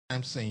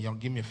I'm saying, y'all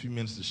give me a few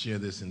minutes to share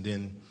this, and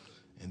then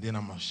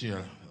I'm gonna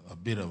share a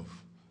bit of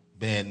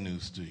bad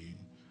news to you.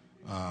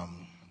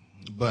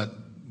 But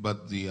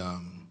the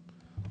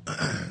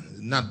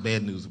not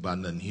bad news about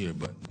nothing here,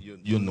 but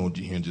you'll know what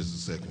you hear in just a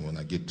second when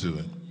I get to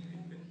it.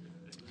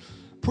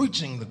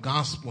 Preaching the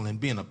gospel and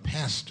being a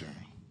pastor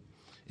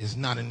is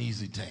not an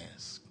easy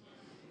task.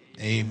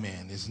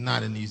 Amen. It's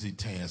not an easy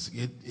task.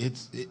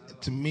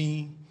 To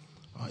me,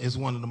 it's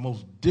one of the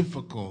most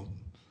difficult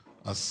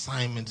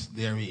assignments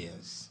there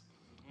is.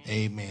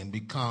 Amen.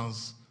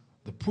 Because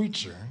the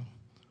preacher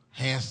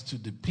has to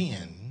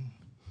depend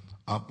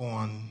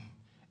upon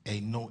a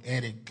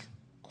noetic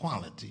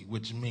quality,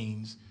 which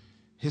means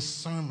his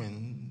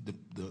sermon,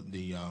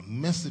 the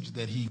message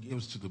that he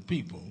gives to the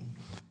people,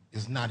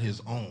 is not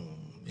his own.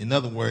 In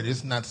other words,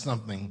 it's not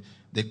something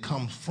that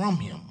comes from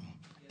him.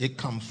 It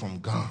comes from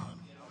God.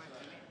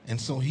 And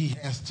so he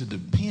has to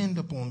depend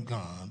upon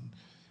God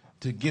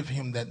to give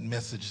him that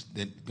message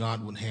that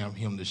God would have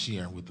him to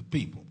share with the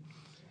people.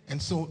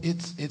 And so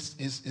it's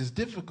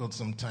difficult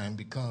sometimes,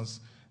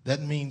 because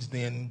that means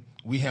then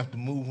we have to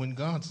move when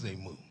God say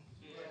move.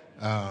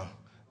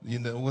 You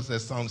know, what's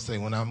that song say?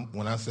 When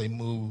I say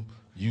move,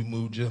 you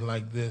move just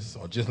like this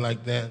or just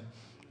like that.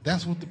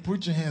 That's what the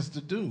preacher has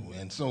to do.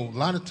 And so a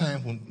lot of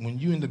times when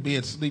you're in the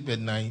bed sleep at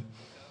night,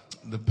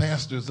 the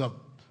pastor's up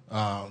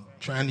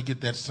trying to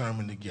get that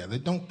sermon together.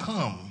 It don't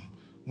come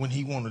when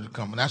he wanted to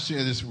come. And I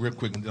share this real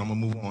quick, and then I'm going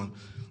to move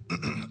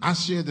on. I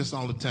share this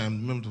all the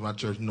time. Members of our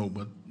church know,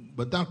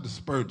 but Dr.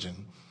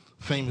 Spurgeon,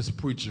 famous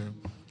preacher,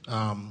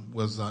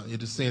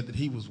 it is said that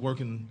he was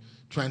working,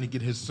 trying to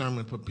get his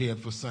sermon prepared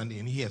for Sunday,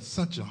 and he had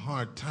such a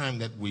hard time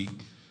that week.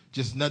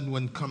 Just nothing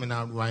wasn't coming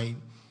out right.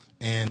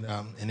 And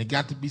it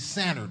got to be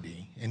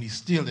Saturday, and he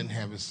still didn't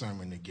have his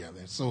sermon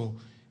together. So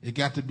it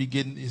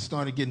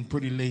started getting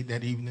pretty late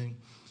that evening,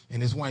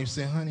 and his wife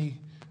said, "Honey,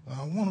 why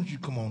don't you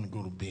come on and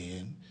go to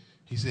bed?"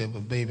 He said,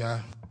 "But baby,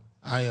 I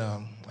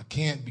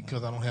can't,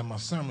 because I don't have my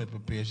sermon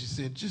prepared." She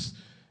said, just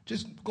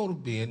go to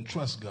bed and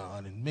trust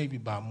God, and maybe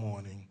by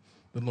morning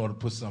the Lord will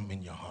put something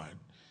in your heart."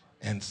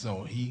 And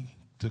so he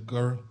took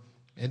her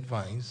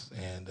advice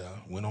and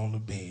went on to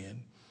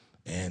bed,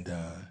 and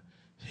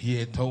he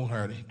had told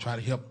her to try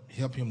to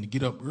help him to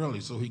get up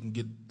early so he can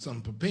get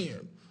something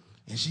prepared,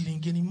 and she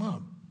didn't get him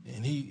up.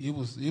 And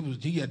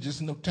he had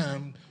just enough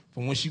time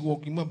from when she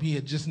woke him up. He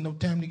had just enough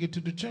time to get to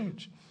the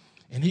church,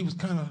 and he was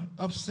kind of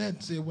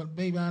upset. Said, "Well,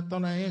 baby, I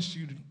thought I asked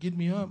you to get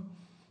me up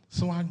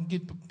so I can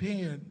get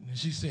prepared." And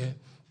she said,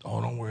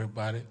 "Oh, don't worry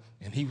about it."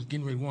 And he was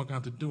getting ready to walk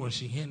out the door, and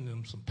she handed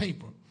him some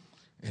paper,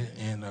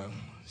 and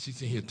she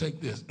said, "Here,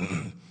 take this."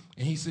 And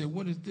he said,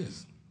 "What is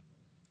this?"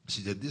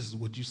 She said, "This is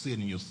what you said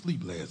in your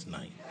sleep last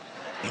night."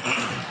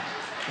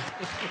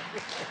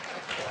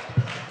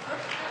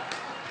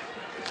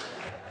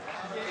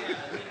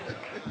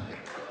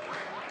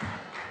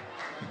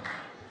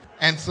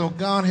 And so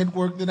God had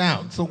worked it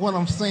out. So what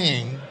I'm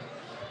saying,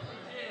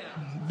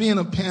 being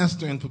a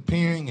pastor and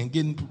preparing and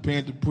getting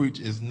prepared to preach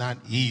is not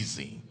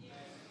easy.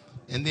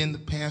 And then the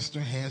pastor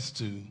has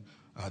to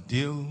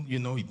deal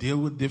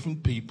with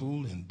different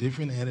people and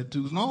different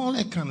attitudes and all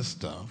that kind of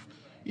stuff.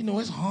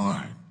 It's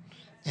hard.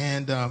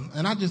 And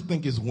I just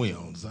think it's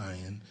well,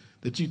 Zion,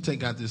 that you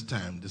take out this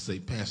time to say,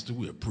 "Pastor,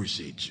 we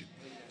appreciate you."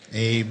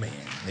 Amen.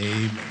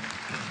 Amen.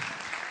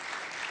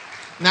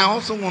 Now, I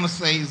also want to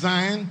say,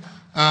 Zion,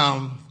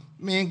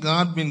 man,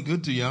 God been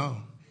good to y'all.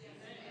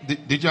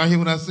 Did y'all hear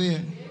what I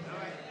said?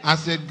 I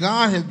said,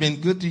 God has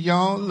been good to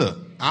y'all. Look,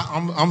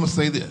 I'm going to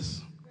say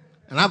this,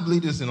 and I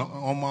believe this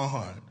on my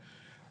heart.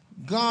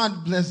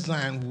 God bless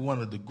Zion with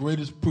one of the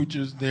greatest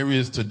preachers there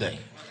is today.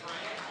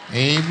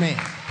 Amen.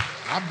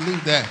 I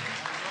believe that.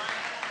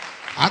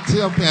 I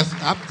tell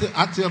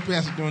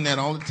Pastor Duran that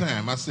all the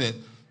time. I said,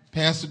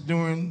 "Pastor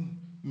Duran,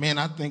 man,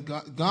 I think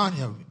God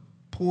have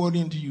poured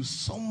into you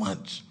so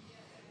much."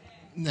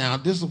 Now,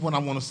 this is what I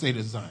want to say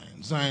to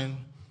Zion. Zion,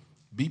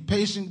 be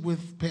patient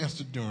with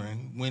Pastor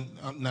Duran.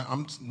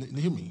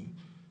 Hear me.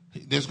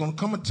 There's going to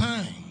come a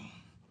time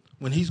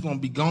when he's going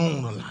to be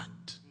gone a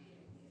lot.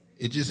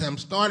 It just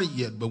hasn't started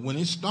yet, but when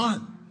it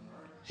starts,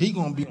 he's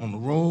going to be on the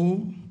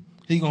road.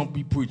 He's going to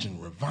be preaching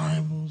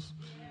revivals.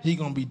 He's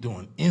going to be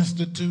doing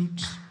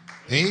institutes.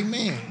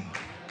 Amen.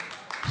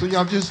 So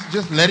y'all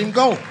just let him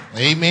go.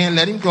 Amen.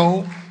 Let him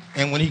go.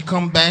 And when he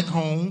come back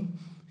home,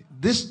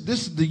 this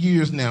is the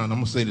years now, and I'm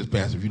going to say this,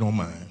 Pastor, if you don't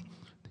mind.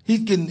 He's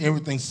getting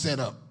everything set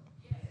up.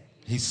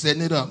 He's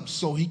setting it up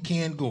so he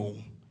can go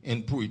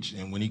and preach.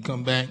 And when he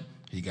come back,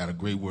 he got a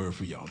great word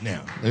for y'all.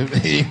 Now,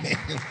 amen.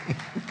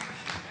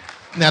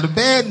 Now, the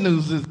bad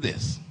news is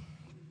this.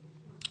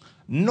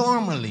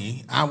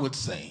 Normally, I would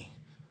say,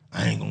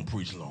 I ain't going to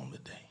preach long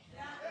today.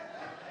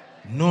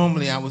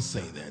 Normally, I would say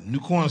that. New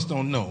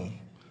Cornerstone, no.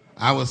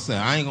 I would say,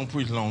 I ain't going to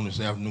preach long this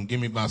afternoon. Give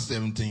me about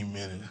 17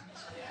 minutes,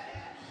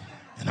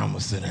 and I'm going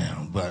to sit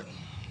down. But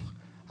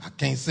I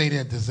can't say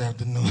that this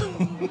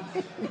afternoon.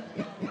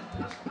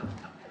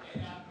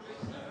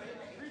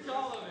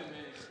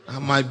 I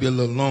might be a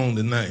little long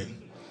tonight.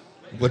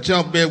 But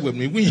y'all bear with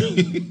me.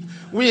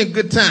 We in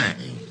good time.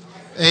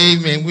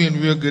 Amen. We're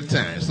in real good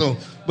time. So,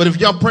 but if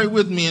y'all pray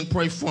with me and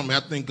pray for me,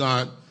 I think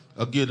God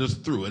will get us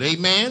through it.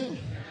 Amen.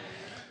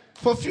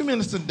 For a few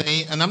minutes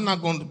today, and I'm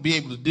not going to be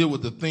able to deal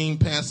with the theme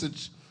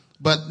passage,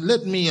 but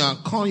let me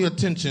call your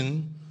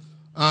attention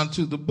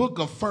to the book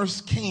of 1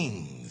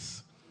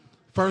 Kings.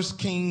 1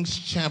 Kings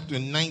chapter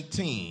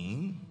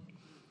 19.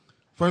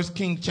 1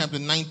 Kings chapter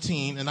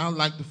 19, and I would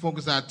like to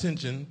focus our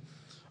attention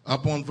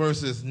upon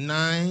verses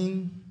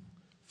 9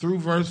 through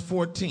verse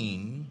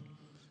 14,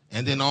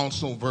 and then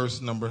also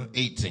verse number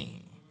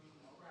 18.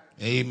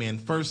 Amen.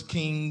 1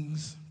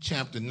 Kings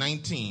chapter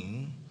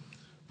 19,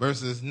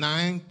 verses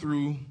 9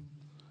 through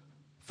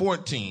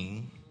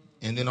 14,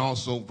 and then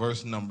also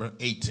verse number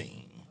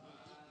 18.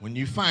 When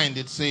you find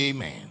it, say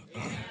amen.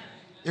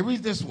 It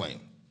reads this way.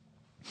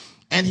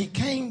 And he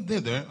came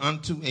thither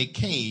unto a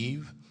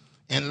cave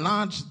and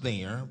lodged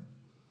there.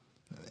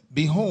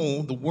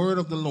 Behold, the word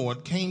of the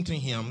Lord came to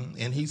him,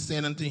 and he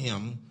said unto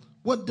him,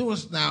 What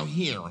doest thou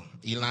here,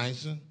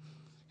 Elijah?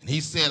 And he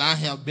said, I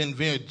have been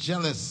very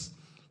jealous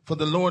for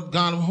the Lord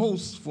God of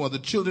hosts, for the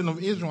children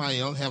of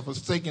Israel have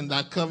forsaken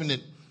thy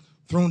covenant,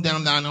 thrown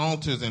down thine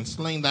altars, and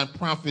slain thy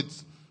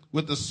prophets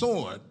with the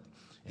sword.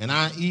 And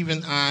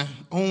I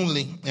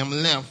only am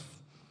left,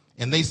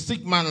 and they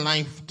seek my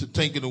life to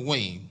take it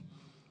away.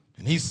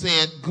 And he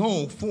said,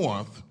 Go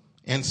forth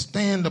and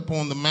stand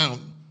upon the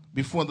mount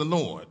before the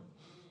Lord.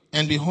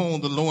 And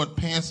behold, the Lord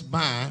passed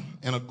by,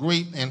 and a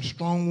great and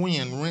strong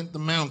wind rent the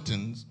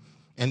mountains,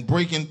 and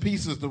brake in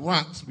pieces the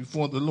rocks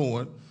before the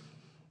Lord.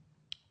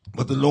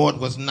 But the Lord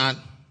was not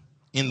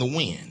in the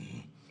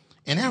wind.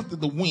 And after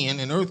the wind,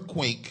 an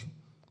earthquake,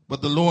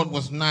 but the Lord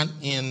was not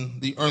in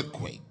the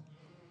earthquake.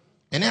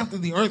 And after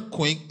the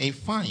earthquake, a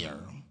fire,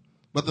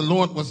 but the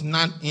Lord was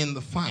not in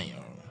the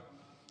fire.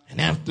 And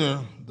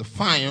after the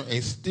fire, a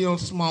still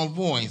small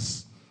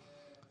voice.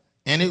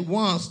 And it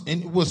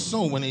was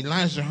so when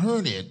Elijah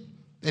heard it,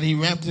 that he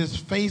wrapped his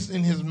face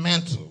in his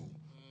mantle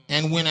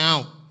and went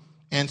out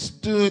and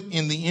stood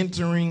in the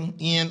entering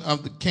in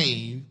of the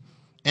cave.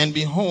 And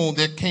behold,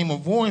 there came a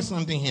voice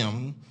unto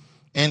him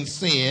and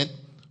said,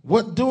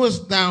 What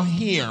doest thou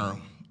here,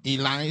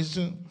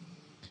 Elijah?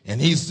 And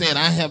he said,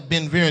 I have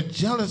been very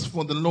jealous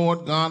for the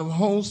Lord God of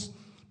hosts,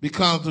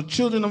 because the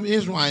children of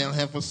Israel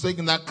have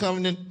forsaken thy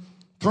covenant,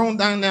 thrown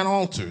down their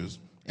altars,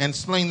 and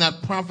slain thy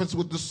prophets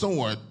with the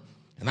sword.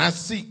 And I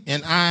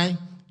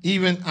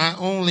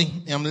only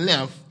am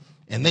left,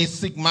 and they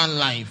seek my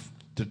life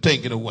to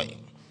take it away.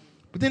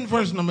 But then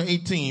verse number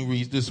 18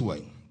 reads this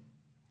way.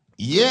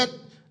 Yet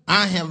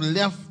I have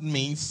left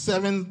me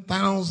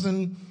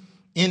 7,000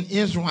 in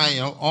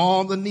Israel,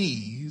 all the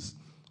knees,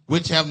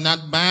 which have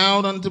not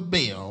bowed unto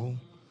Baal,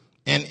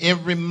 and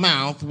every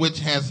mouth which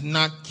has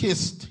not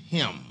kissed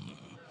him.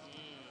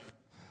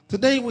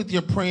 Today, with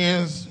your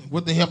prayers,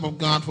 with the help of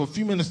God, for a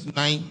few minutes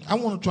tonight, I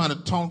want to try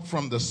to talk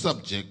from the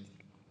subject,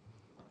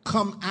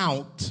 Come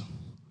out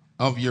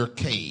of your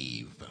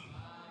cave.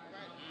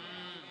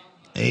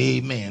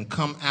 Amen.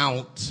 Come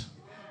out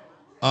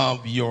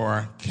of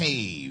your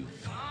cave.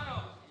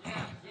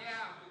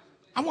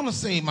 I want to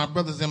say, my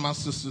brothers and my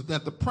sisters,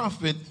 that the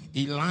prophet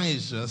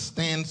Elijah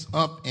stands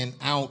up and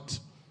out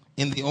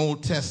in the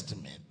Old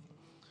Testament.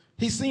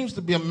 He seems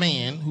to be a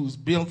man who's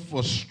built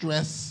for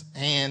stress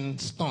and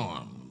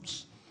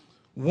storms,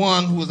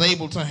 one who is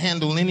able to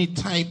handle any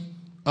type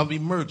of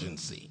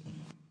emergency.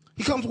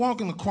 He comes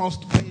walking across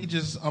the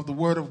pages of the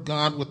Word of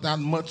God without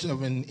much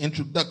of an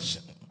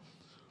introduction,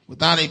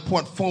 without a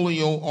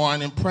portfolio or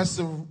an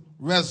impressive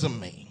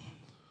resume,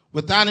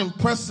 without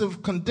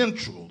impressive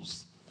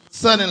credentials.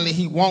 Suddenly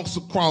he walks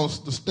across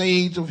the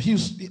stage of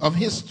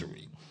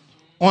history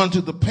onto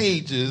the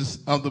pages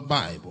of the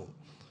Bible.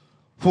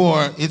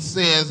 For it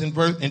says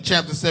in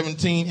chapter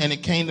 17, And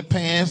it came to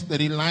pass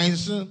that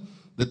Elijah,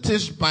 the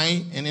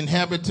Tishbite, an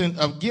inhabitant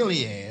of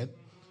Gilead,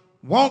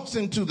 walks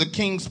into the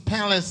king's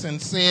palace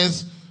and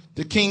says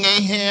to King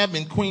Ahab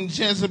and Queen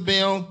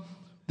Jezebel,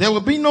 There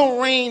will be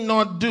no rain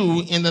nor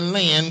dew in the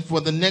land for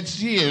the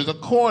next years,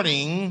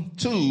 according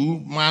to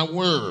my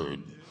word.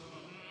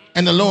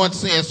 And the Lord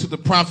says to the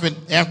prophet,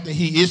 after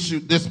he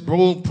issued this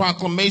bold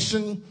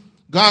proclamation,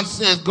 God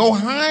says, Go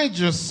hide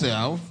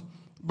yourself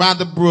by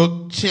the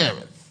brook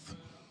Cherith.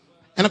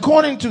 And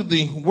according to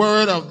the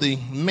word of the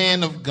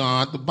man of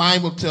God, the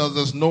Bible tells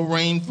us no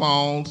rain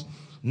falls,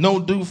 no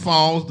dew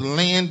falls, the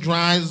land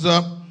dries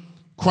up,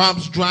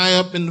 crops dry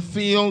up in the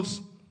fields,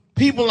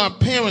 people are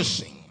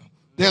perishing.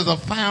 There's a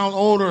foul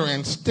odor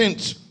and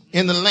stench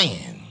in the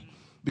land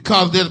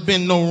because there's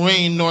been no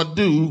rain nor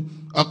dew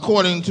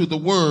according to the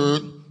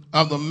word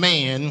of the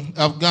man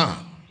of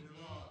God.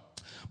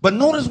 But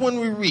notice when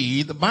we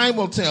read, the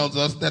Bible tells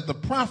us that the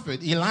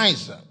prophet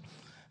Elijah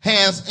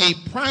has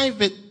a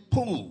private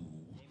pool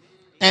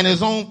and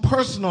his own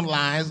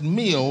personalized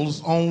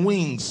meals on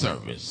wing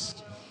service.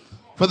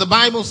 For the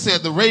Bible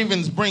said the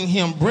ravens bring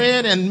him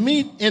bread and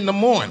meat in the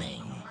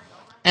morning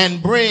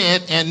and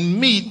bread and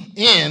meat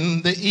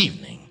in the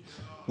evening,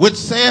 which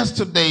says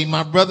today,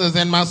 my brothers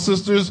and my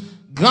sisters,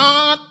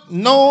 God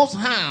knows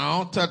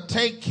how to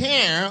take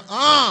care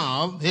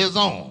of his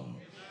own.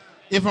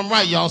 If I'm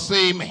right, y'all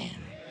say amen.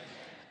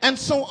 And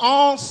so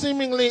all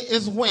seemingly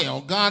is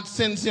well. God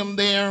sends him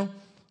there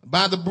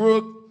by the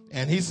brook,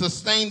 and he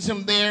sustains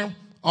him there.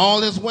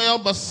 All is well.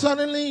 But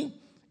suddenly,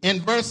 in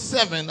verse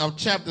 7 of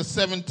chapter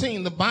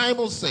 17, the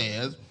Bible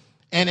says,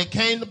 and it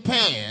came to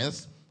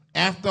pass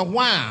after a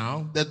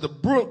while that the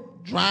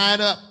brook dried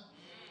up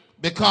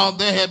because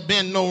there had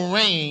been no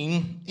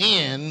rain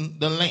in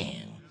the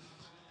land.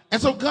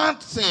 And so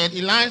God said,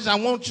 Elijah, I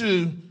want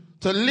you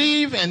to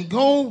leave and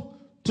go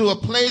to a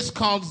place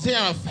called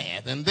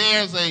Zarephath, and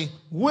there's a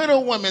widow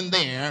woman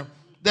there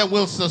that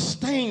will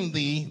sustain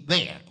thee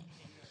there.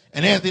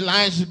 And as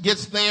Elijah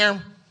gets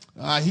there,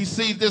 he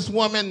sees this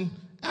woman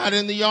out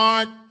in the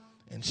yard,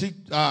 and she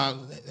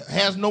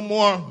has no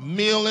more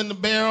meal in the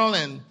barrel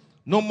and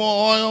no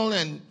more oil,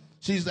 and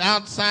she's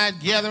outside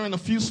gathering a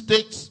few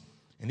sticks.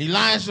 And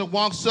Elijah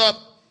walks up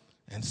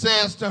and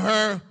says to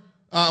her,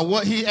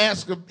 what he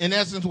asked her, in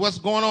essence, what's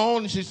going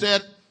on? And she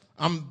said,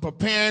 I'm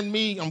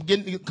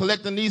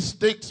collecting these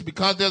sticks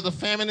because there's a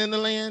famine in the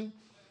land,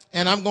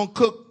 and I'm going to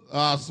cook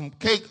a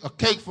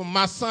cake for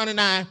my son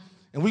and I,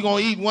 and we're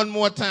going to eat one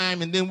more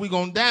time, and then we're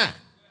going to die.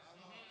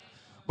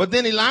 But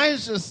then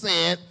Elijah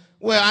said,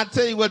 well, I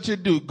tell you what you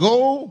do.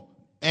 Go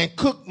and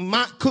cook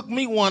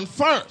me one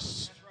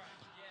first,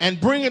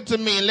 and bring it to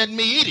me and let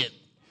me eat it.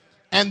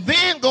 And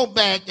then go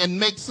back and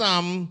make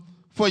some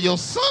for your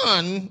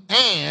son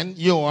and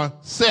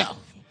yourself.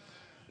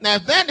 Now,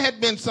 if that had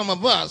been some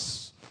of us,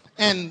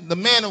 and the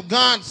man of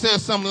God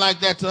says something like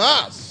that to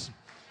us,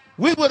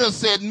 we would have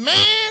said,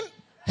 man,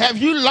 have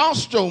you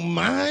lost your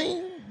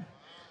mind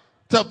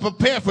to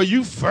prepare for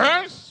you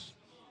first?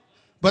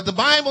 But the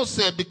Bible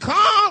said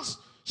because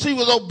she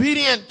was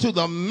obedient to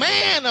the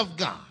man of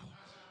God,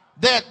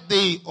 that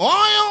the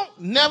oil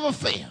never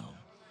failed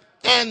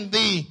and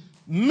the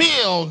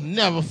meal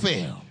never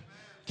failed.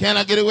 Can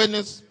I get a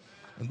witness?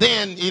 And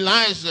then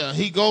Elijah,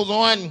 he goes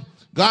on.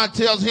 God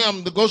tells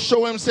him to go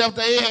show himself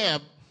to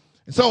Ahab.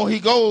 And so he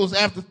goes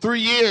after 3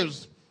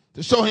 years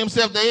to show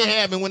himself to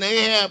Ahab. And when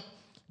Ahab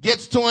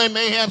gets to him,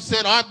 Ahab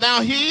said, art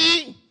thou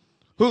he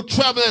who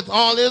troubleth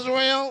all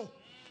Israel?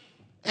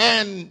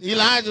 And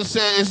Elijah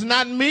said, it's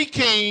not me,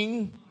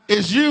 king,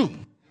 it's you.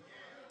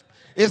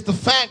 It's the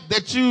fact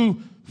that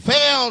you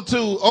failed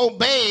to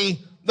obey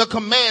the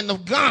command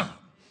of God.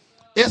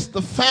 It's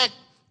the fact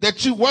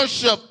that you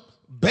worship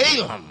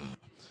Balaam.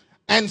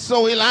 And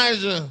so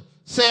Elijah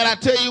said, I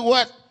tell you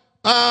what,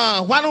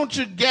 why don't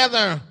you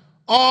gather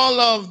all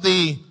of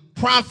the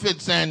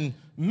prophets and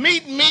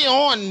meet me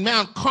on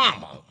Mount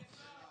Carmel,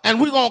 and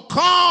we're going to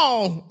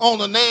call on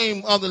the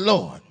name of the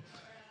Lord.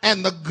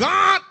 And the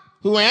God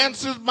who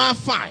answers by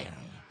fire,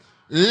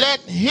 let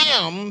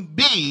him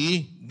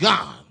be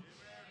God.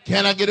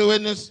 Can I get a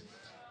witness?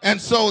 And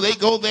so they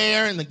go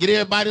there and they get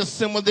everybody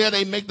assembled there.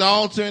 They make the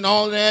altar and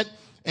all that,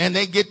 and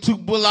they get 2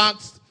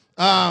 bullocks,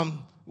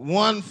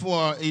 one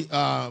for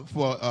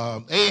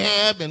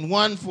Ahab and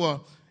one for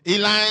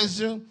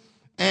Elijah.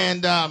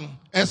 And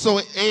so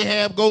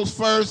Ahab goes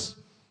first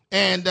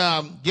and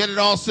get it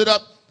all set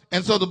up.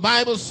 And so the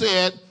Bible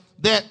said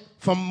that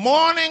from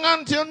morning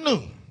until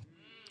noon,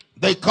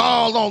 they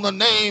called on the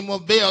name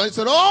of Baal. They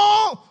said,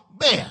 oh,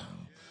 Baal,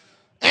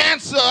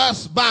 answer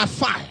us by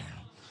fire.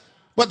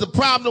 But the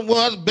problem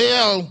was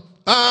Baal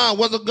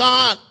was a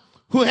god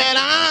who had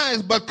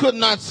eyes but could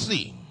not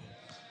see.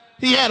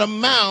 He had a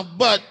mouth,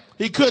 but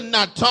he could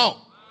not talk.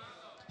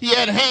 He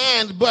had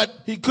hands, but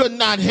he could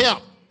not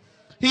help.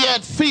 He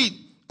had feet,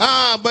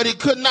 but he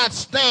could not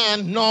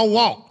stand nor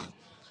walk.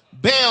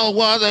 Baal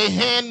was a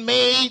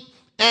handmade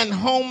and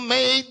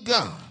homemade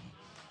god.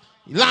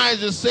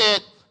 Elijah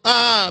said,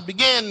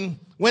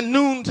 when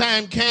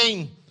noontime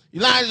came,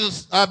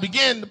 Elijah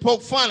began to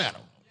poke fun at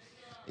him.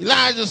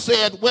 Elijah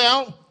said,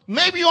 well,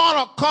 maybe you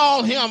ought to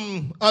call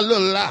him a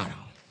little louder.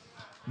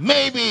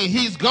 Maybe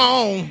he's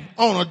gone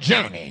on a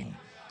journey.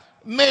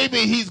 Maybe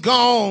he's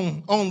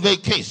gone on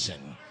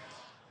vacation.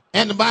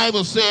 And the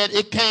Bible said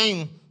it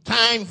came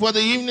time for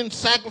the evening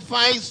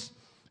sacrifice,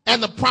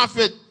 and the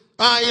prophet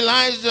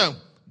Elijah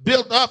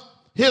built up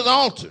his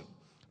altar,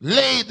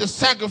 laid the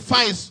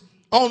sacrifice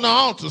on the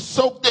altar,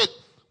 soaked it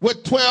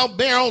with 12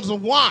 barrels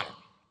of water.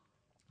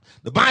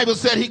 The Bible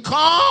said he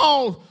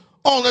called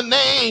on the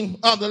name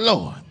of the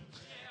Lord,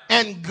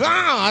 and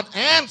God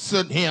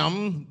answered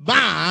him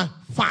by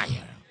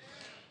fire.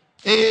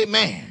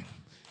 Amen.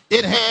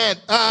 It had,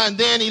 and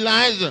then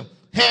Elijah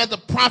had the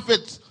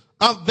prophets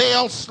of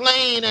Baal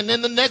slain, and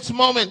in the next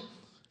moment,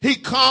 he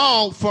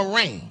called for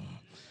rain.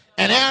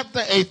 And after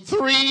a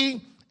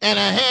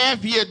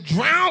 3.5-year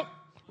drought,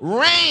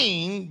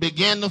 rain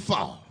began to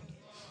fall.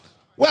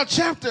 Well,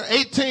 chapter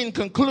 18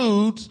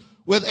 concludes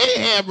with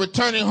Ahab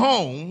returning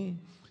home,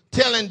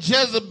 telling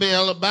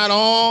Jezebel about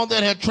all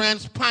that had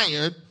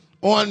transpired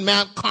on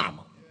Mount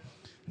Carmel.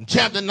 And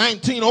chapter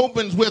 19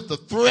 opens with the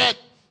threat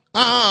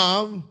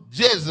of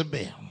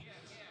Jezebel.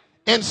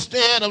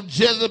 Instead of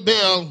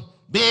Jezebel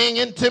being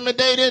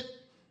intimidated,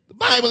 the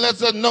Bible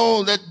lets us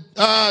know that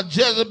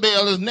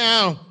Jezebel is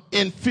now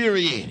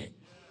infuriated.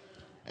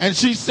 And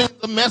she sent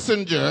the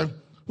messenger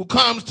who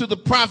comes to the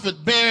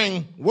prophet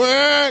bearing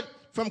word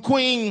from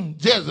Queen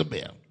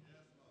Jezebel,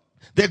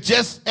 that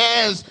just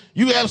as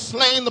you have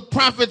slain the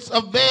prophets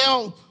of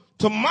Baal,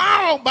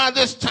 tomorrow by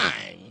this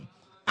time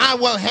I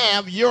will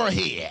have your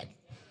head.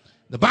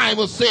 The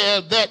Bible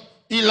says that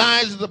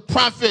Elijah the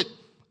prophet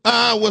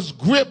was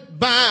gripped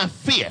by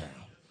fear.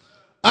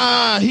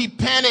 He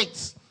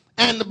panics,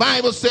 and the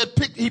Bible said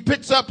he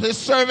picks up his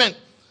servant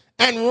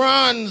and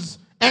runs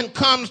and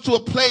comes to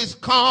a place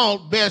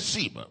called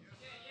Beersheba.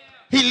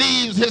 He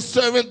leaves his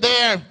servant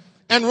there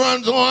and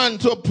runs on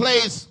to a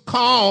place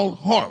called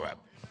Horeb.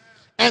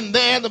 And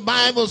there the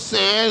Bible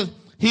says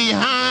he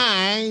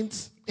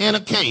hides in a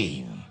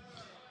cave.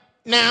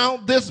 Now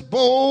this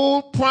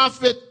bold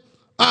prophet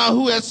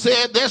who has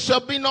said there shall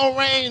be no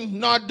rain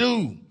nor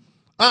dew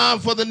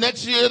for the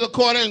next year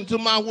according to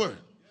my word.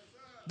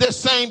 This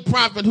same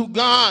prophet who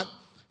God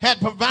had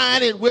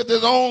provided with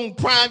his own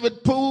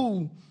private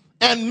pool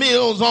and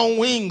meals on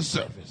wing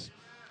service.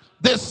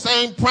 This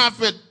same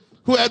prophet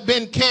who had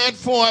been cared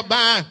for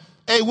by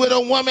a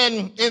widow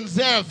woman in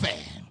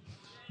Zarephath.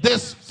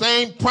 This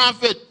same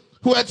prophet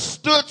who had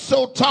stood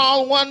so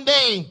tall one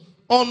day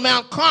on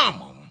Mount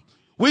Carmel.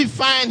 We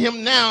find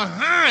him now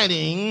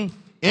hiding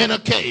in a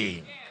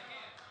cave.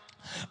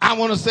 I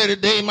want to say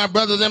today, my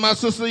brothers and my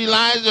sisters,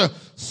 Elijah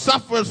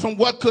suffers from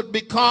what could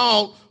be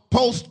called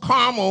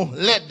post-Carmel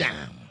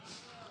letdown.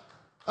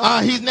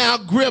 He's now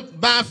gripped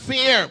by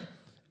fear.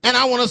 And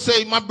I want to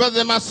say, my brothers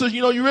and my sisters,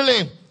 you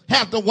really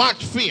have to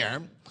watch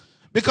fear,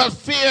 because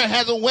fear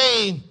has a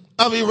way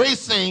of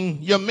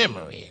erasing your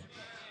memory.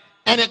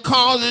 And it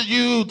causes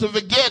you to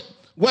forget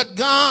what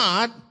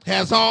God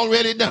has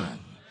already done.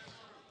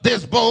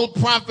 This bold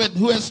prophet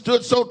who has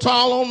stood so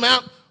tall on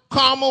Mount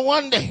Carmel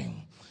one day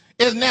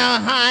is now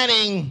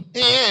hiding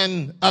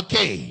in a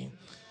cave.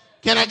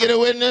 Can I get a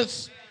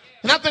witness?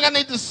 And I think I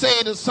need to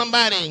say to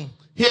somebody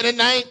here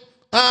tonight,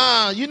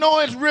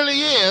 it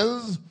really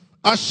is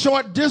a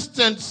short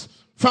distance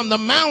from the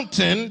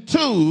mountain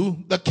to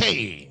the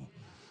cave.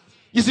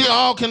 You see,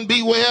 all can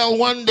be well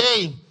one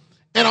day,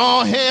 and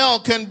all hell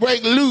can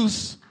break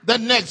loose the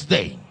next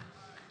day.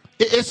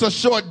 It's a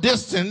short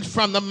distance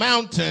from the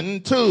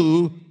mountain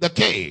to the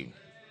cave.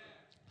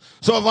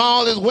 So if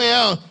all is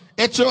well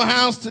at your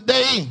house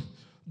today,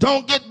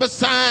 don't get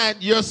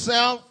beside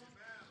yourself,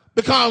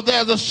 because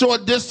there's a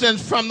short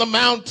distance from the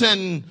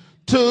mountain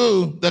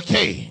to the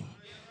cave.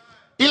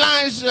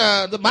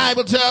 Elijah, the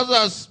Bible tells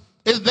us,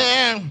 is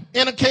there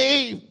in a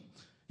cave.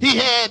 He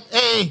had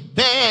a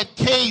bad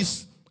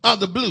case of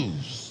the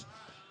blues.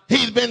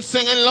 He's been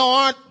singing,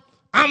 Lord,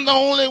 I'm the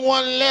only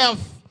one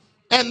left,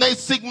 and they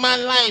seek my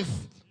life.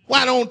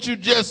 Why don't you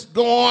just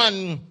go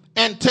on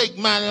and take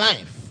my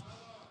life?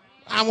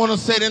 I want to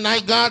say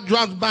tonight, God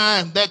drops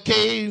by that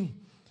cave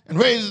and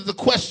raises the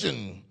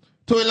question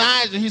to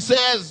Elijah. He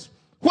says,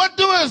 what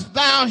doest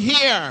thou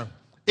here,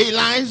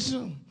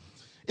 Elijah?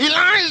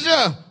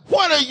 Elijah,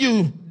 what are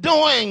you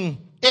doing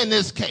in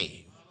this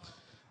cave?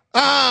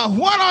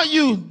 What are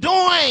you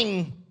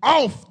doing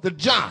off the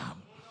job?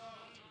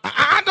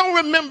 I don't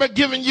remember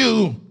giving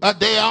you a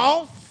day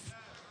off.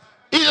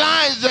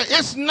 Elijah,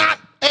 it's not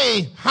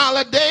a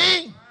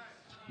holiday,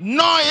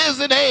 nor is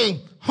it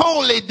a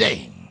holy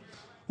day.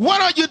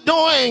 What are you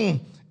doing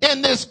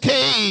in this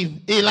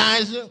cave,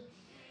 Elijah?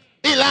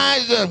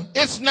 Elijah,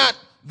 it's not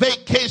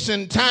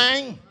vacation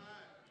time.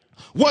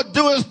 What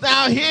doest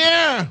thou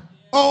here,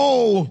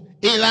 oh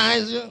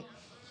Elijah?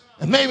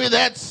 And maybe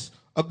that's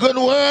a good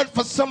word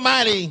for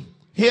somebody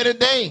here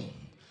today.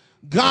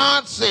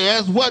 God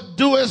says, what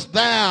doest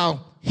thou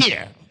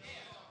here?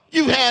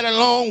 You had a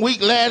long week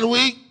last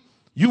week.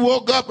 You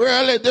woke up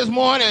early this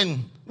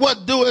morning.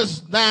 What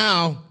doest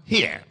thou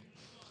here?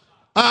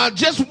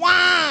 Just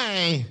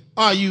why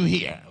are you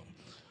here?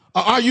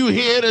 Are you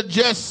here to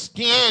just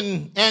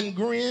skin and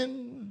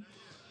grin?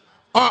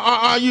 Or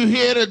are you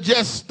here to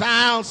just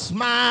style,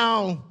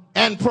 smile,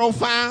 and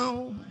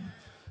profile?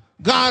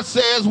 God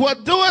says,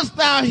 what doest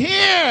thou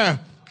here,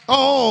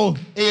 oh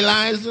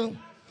Elijah?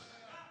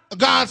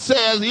 God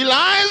says,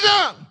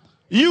 Elijah,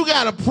 you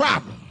got a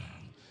problem.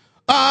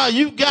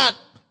 You've got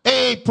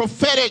a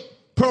prophetic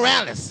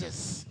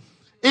paralysis.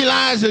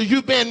 Elijah,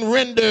 you've been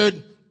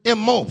rendered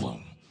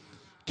immobile.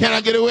 Can I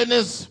get a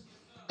witness?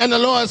 And the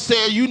Lord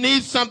said, you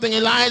need something,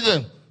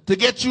 Elijah, to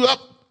get you up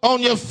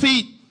on your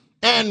feet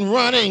and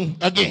running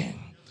again.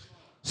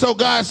 So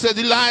God said,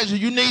 Elijah,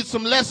 you need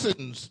some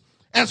lessons.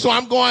 And so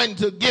I'm going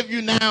to give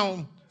you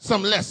now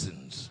some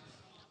lessons.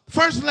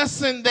 First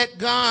lesson that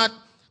God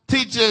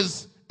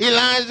teaches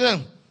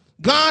Elijah,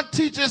 God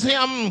teaches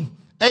him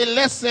a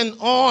lesson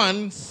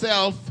on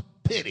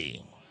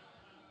self-pity.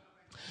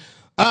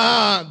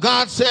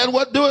 God said,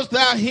 what doest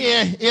thou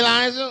here,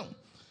 Elijah?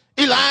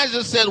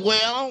 Elijah said,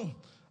 well,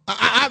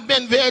 I've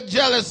been very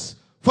jealous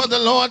for the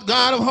Lord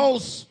God of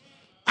hosts.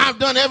 I've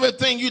done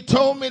everything you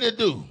told me to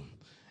do.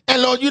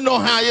 And Lord, you know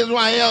how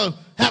Israel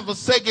have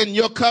forsaken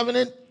your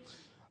covenant.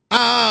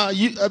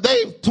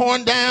 They've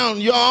torn down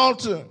your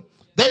altar.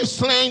 They've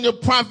slain your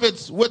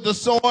prophets with the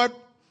sword.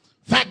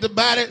 Fact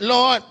about it,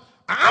 Lord,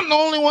 I'm the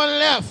only one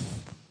left.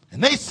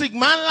 and they seek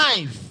my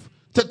life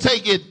to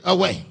take it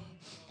away.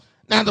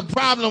 Now, the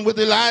problem with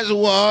Elijah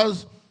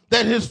was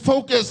that his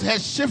focus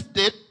had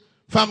shifted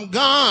from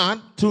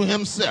God to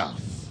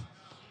himself.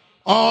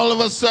 All of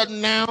a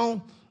sudden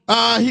now,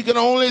 he could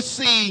only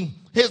see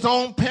his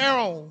own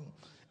peril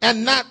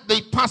and not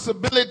the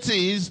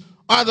possibilities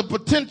or the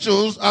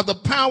potentials of the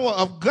power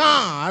of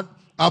God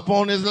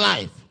upon his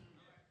life.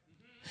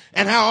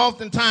 And how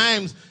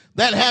oftentimes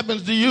that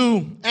happens to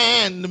you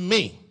and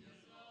me.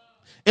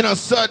 In a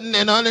sudden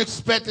and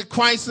unexpected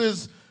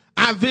crisis,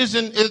 our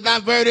vision is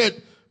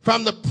diverted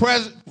from the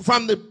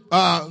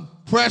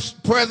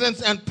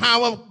presence and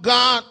power of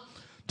God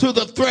to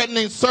the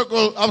threatening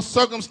circle of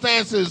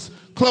circumstances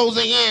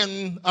closing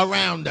in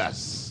around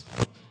us.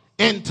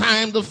 In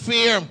times of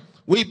fear,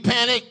 we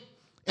panic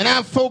and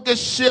our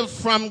focus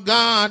shifts from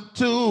God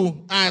to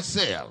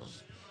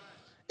ourselves.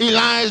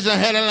 Elijah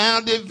had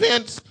allowed the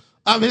events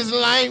of his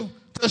life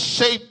to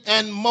shape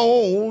and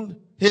mold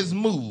his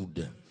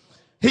mood.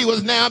 He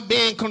was now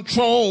being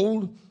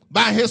controlled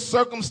by his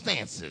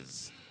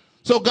circumstances.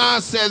 So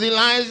God says,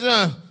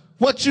 Elijah,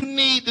 what you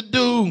need to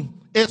do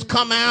is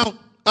come out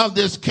of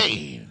this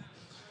cave.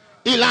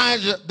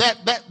 Elijah,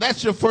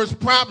 that's your first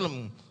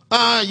problem.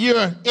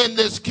 You're in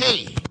this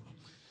cave.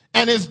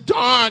 And it's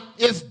dark,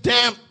 it's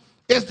damp,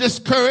 it's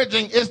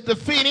discouraging, it's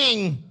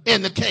defeating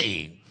in the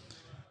cave.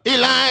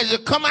 Elijah,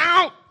 come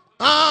out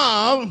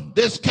of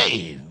this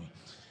cave.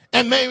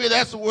 And maybe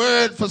that's a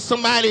word for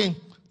somebody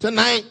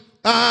tonight,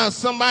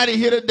 somebody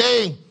here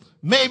today.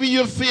 Maybe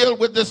you're filled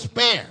with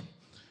despair.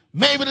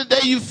 Maybe today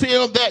you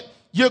feel that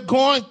you're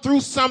going through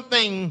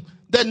something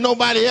that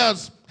nobody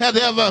else has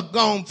ever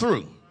gone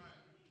through.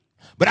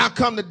 But I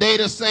come today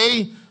to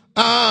say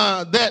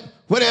that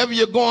whatever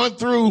you're going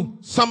through,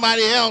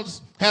 somebody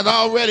else has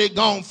already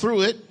gone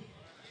through it.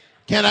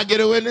 Can I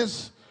get a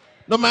witness?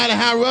 No matter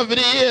how rough it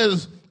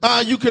is,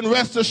 you can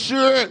rest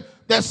assured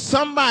that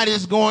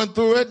somebody's going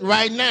through it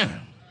right now.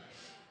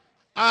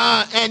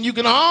 And you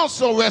can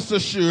also rest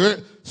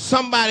assured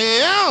somebody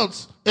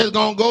else is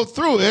going to go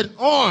through it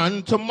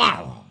on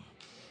tomorrow.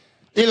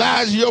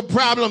 Elijah, your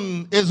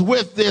problem is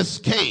with this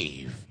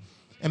cave.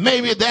 And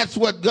maybe that's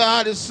what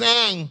God is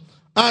saying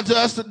to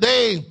us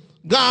today.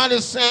 God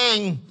is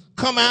saying,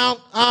 come out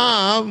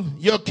of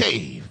your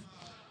cave.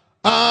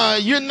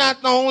 You're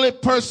not the only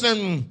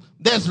person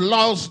that's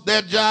lost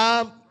their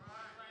job.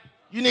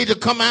 You need to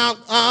come out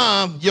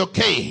of your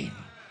cave.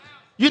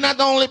 You're not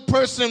the only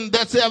person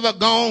that's ever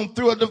gone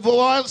through a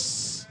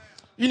divorce.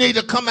 You need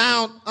to come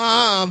out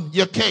of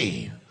your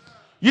cave.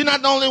 You're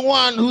not the only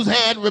one who's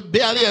had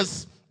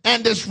rebellious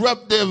and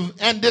disruptive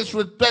and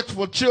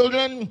disrespectful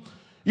children.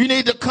 You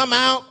need to come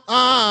out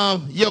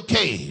of your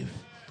cave.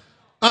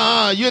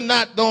 You're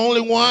not the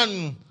only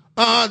one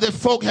that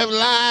folk have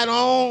lied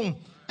on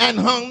and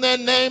hung their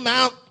name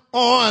out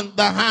on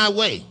the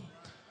highway.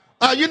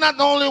 You're not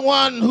the only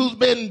one who's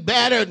been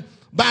battered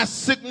by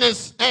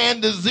sickness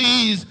and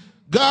disease.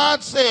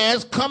 God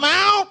says, come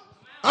out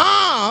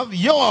of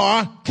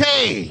your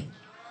cave.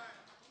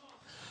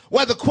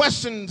 Well, the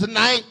question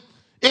tonight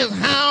is,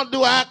 how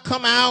do I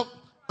come out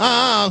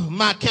of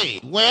my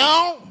cave?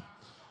 Well,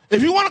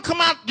 if you want to come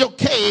out your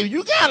cave,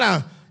 you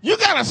gotta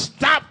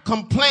stop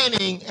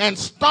complaining and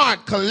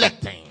start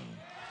collecting.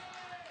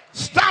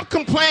 Stop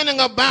complaining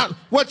about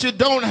what you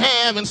don't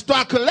have and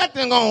start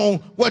collecting on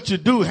what you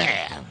do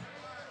have.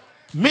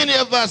 Many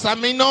of us, I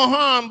mean no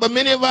harm, but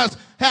many of us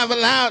have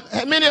allowed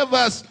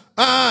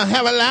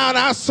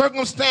our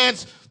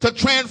circumstance to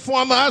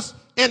transform us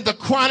into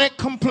chronic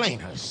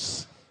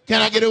complainers.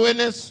 Can I get a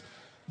witness?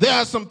 There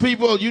are some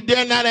people, you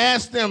dare not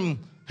ask them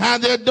how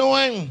they're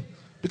doing,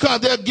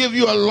 because they'll give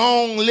you a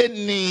long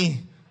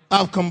litany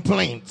of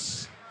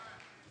complaints.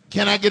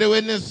 Can I get a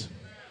witness?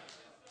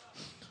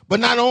 But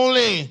not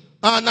only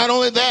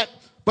that,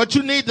 but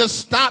you need to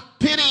stop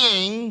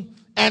pitying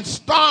and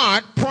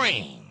start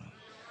praying.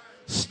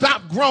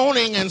 Stop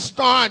groaning and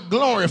start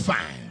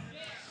glorifying.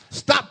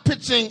 Stop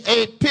pitching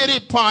a pity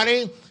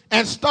party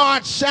and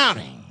start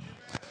shouting.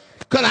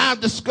 Because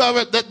I've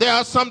discovered that there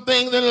are some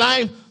things in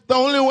life, the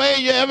only way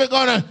you're ever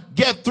going to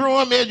get through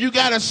them is you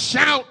got to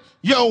shout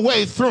your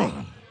way through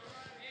them.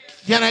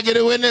 Can I get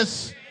a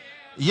witness?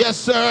 Yes,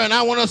 sir. And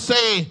I want to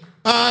say,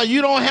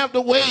 you don't have to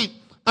wait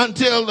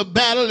until the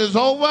battle is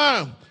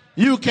over.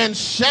 You can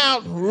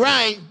shout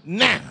right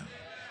now.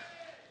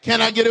 Can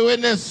I get a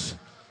witness?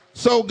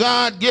 So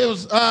God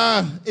gives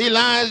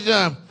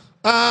Elijah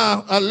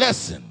a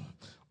lesson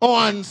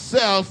on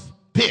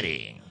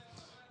self-pity.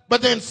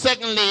 But then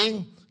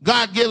secondly,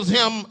 God gives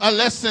him a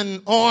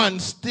lesson on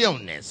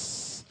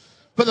stillness.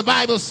 For the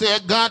Bible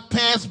said God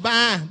passed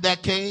by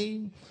that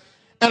cave,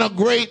 and a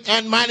great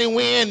and mighty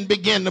wind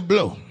began to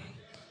blow.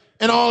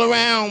 And all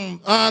around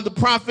the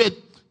prophet,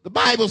 the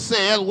Bible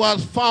said,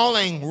 was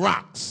falling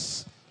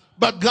rocks.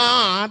 But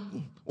God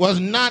was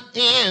not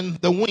in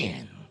the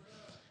wind.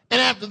 And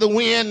after the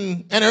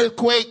wind and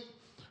earthquake,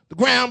 the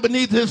ground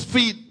beneath his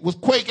feet was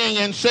quaking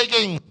and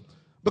shaking.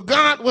 But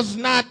God was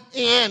not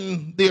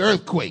in the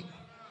earthquake.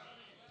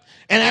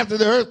 And after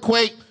the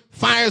earthquake,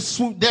 Fire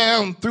swooped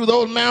down through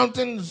those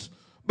mountains,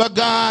 but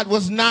God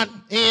was not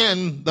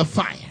in the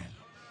fire.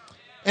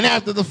 And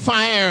after the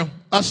fire,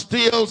 a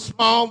still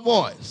small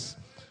voice.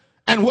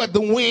 And what the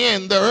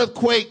wind, the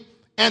earthquake,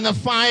 and the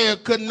fire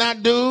could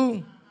not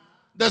do,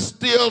 the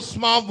still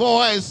small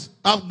voice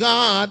of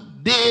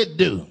God did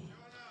do.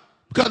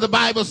 Because the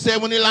Bible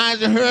said when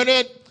Elijah heard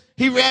it,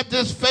 he wrapped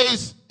his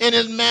face in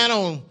his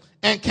mantle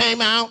and came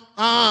out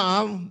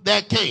of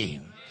that cave.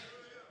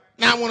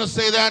 Now I want to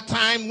say that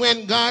time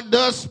when God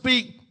does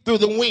speak through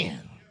the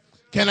wind.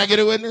 Can I get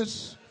a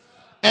witness?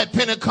 At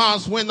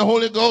Pentecost, when the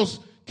Holy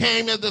Ghost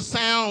came as the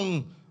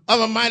sound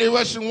of a mighty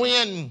rushing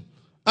wind,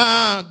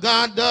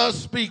 God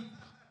does speak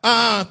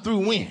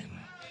through wind.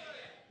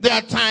 There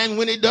are times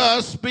when he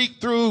does speak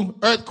through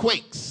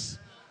earthquakes,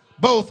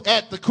 both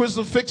at the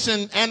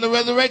crucifixion and the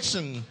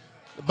resurrection.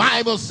 The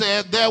Bible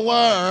said there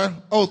were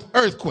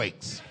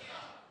earthquakes.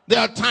 There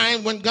are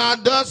times when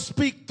God does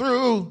speak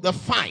through the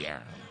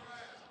fire.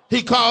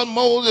 He called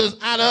Moses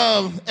out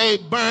of a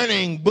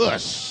burning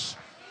bush.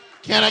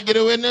 Can I get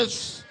a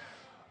witness?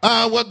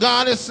 What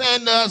God is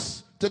saying to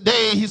us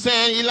today, he's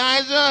saying,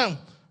 Elijah,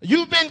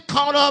 you've been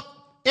caught up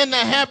in the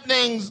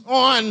happenings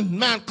on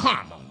Mount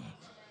Carmel.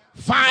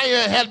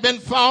 Fire had been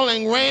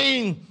falling,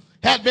 rain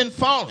had been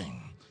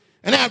falling.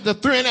 And after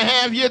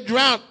 3.5 year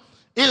drought,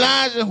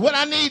 Elijah, what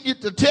I need you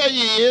to tell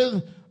you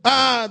is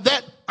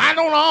that I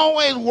don't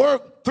always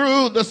work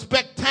through the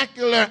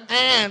spectacular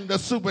and the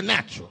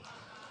supernatural.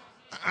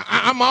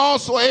 I'm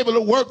also able to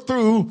work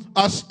through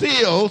a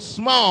still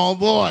small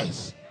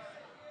voice.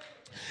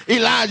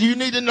 Elijah, you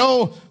need to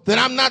know that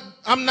I'm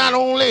not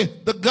only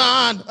the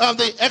God of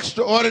the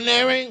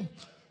extraordinary,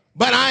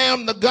 but I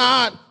am the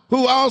God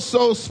who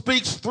also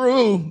speaks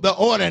through the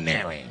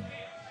ordinary.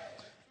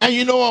 And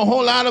you know, a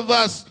whole lot of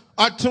us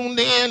are tuned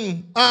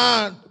in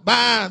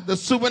by the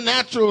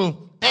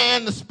supernatural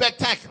and the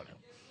spectacular.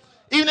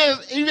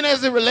 Even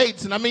as it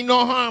relates, and I mean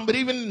no harm, but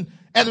even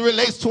as it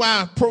relates to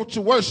our approach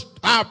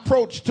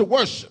to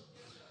worship.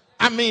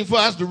 I mean, for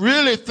us to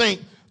really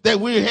think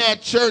that we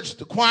had church,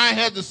 the choir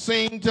had to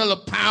sing till the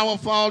power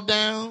fall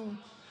down.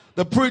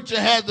 The preacher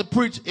had to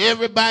preach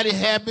everybody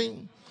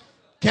happy.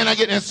 Can I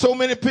get, and so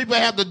many people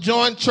have to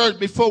join church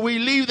before we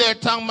leave there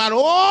talking about,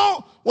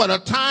 oh, what a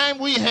time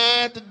we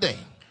had today.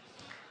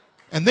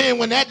 And then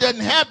when that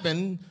doesn't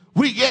happen,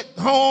 we get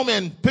home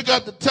and pick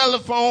up the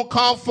telephone,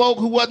 call folk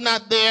who was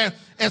not there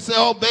and say,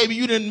 oh, baby,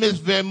 you didn't miss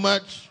very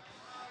much.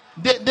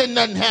 Didn't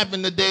nothing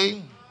happen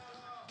today.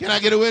 Can I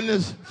get a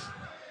witness?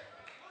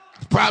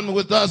 The problem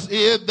with us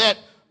is that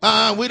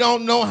we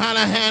don't know how to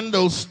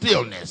handle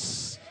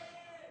stillness.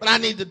 But I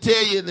need to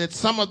tell you that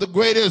some of the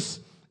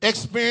greatest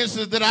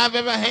experiences that I've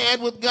ever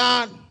had with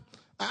God,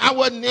 I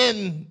wasn't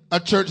in a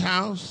church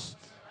house.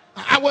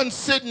 I wasn't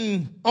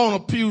sitting on a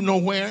pew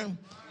nowhere.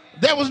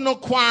 There was no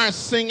choir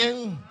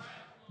singing,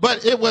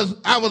 but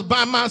I was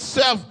by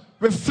myself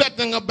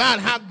reflecting about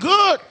how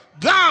good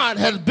God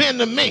has been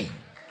to me.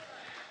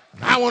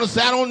 I want to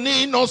say I don't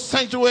need no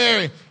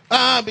sanctuary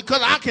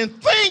because I can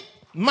think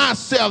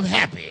myself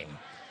happy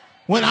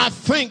when I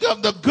think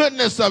of the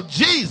goodness of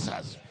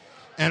Jesus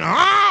and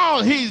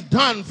all he's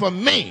done for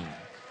me.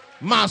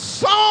 My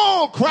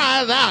soul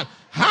cries out,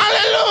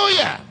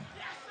 hallelujah.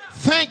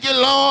 Thank you,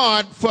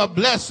 Lord, for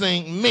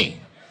blessing me.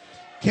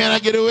 Can I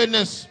get a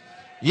witness?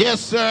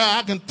 Yes, sir,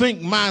 I can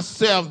think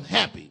myself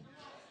happy.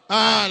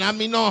 And I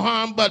mean no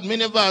harm, but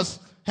many of us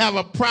have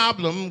a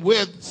problem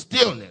with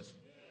stillness.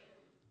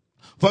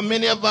 For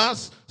many of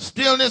us,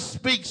 stillness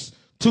speaks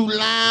too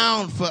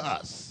loud for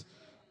us.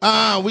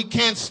 We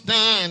can't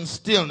stand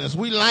stillness.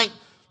 We like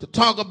to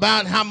talk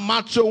about how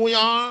macho we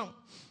are.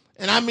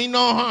 And I mean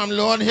no harm,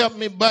 Lord help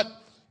me. But,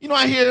 you know,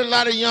 I hear a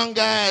lot of young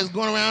guys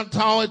going around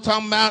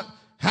talking about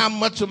how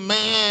much a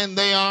man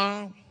they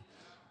are,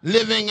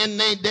 living in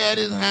their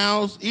daddy's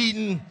house,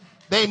 eating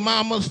their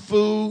mama's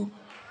food,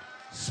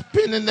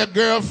 spending their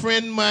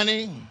girlfriend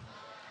money,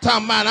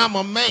 talking about I'm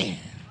a man.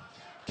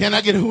 Can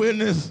I get a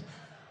witness?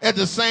 At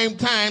the same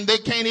time, they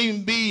can't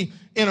even be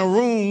in a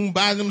room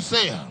by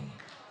themselves.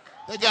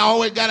 They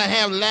always got to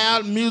have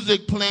loud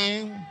music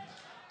playing.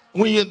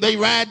 When they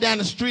ride down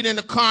the street in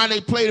the car, they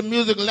play the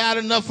music loud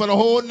enough for the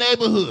whole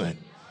neighborhood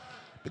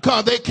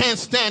because they can't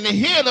stand to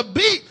hear the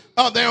beat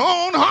of their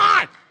own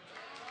heart.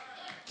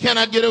 Can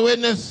I get a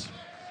witness?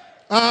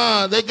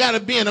 They got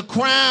to be in a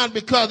crowd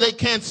because they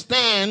can't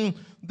stand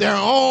their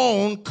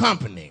own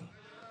company.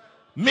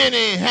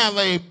 Many have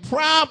a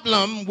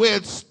problem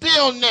with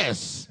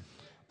stillness.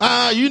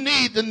 You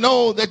need to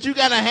know that you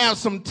got to have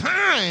some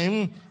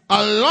time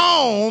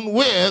alone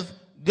with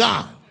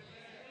God.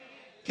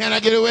 Can I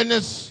get a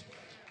witness?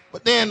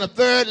 But then the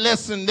third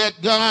lesson that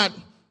God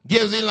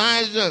gives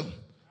Elijah,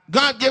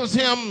 God gives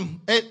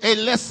him a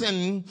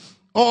lesson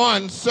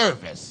on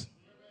service.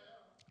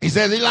 He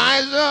says,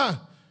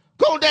 Elijah,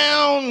 go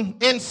down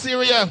in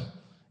Syria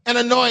and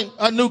anoint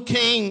a new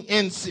king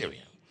in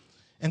Syria.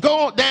 And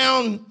go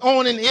down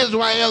on in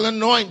Israel and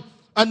anoint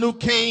a new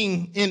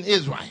king in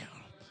Israel.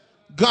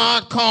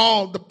 God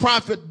called the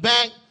prophet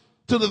back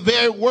to the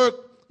very work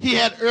he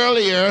had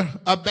earlier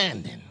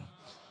abandoned.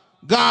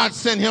 God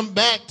sent him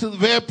back to the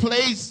very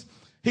place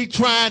he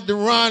tried to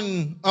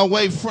run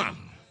away from.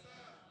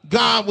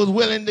 God was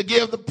willing to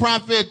give the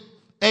prophet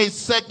a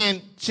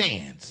second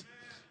chance.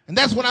 And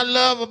that's what I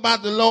love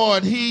about the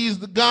Lord. He's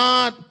the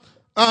God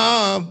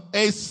of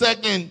a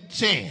second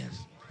chance.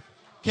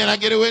 Can I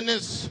get a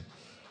witness?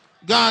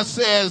 God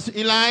says,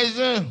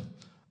 Elijah,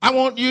 I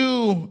want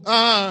you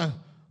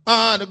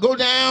to go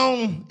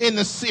down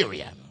into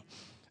Syria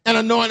and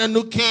anoint a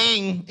new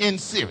king in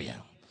Syria.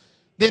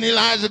 Then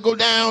Elijah go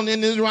down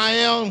in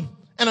Israel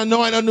and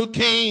anoint a new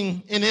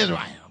king in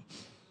Israel.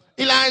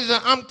 Elijah,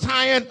 I'm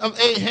tired of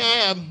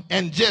Ahab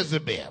and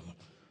Jezebel.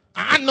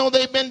 I know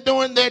they've been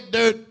doing their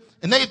dirt,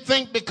 and they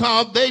think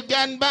because they've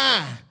gotten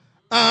by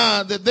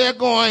that they're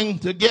going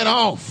to get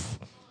off.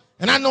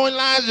 And I know,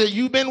 Elijah,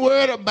 you've been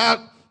worried about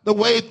the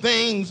way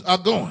things are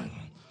going.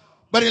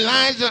 But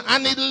Elijah, I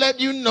need to let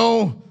you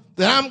know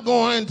that I'm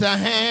going to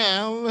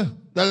have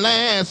the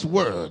last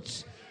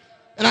words.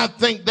 And I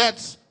think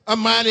that's a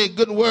mighty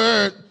good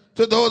word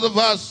to those of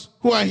us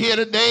who are here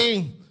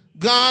today.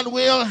 God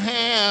will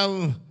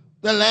have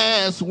the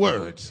last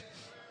words.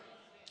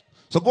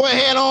 So go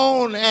ahead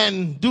on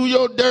and do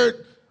your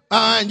dirt.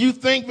 And you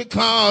think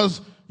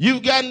because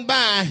you've gotten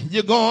by,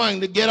 you're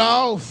going to get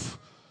off.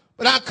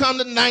 But I come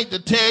tonight to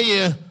tell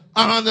you,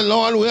 the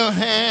Lord will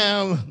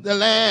have the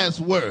last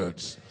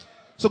words.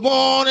 So go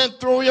on and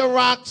throw your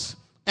rocks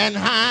and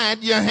hide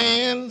your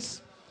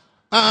hands.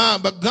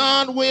 But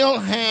God will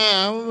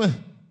have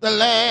the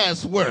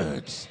last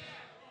words.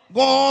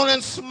 Go on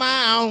and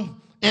smile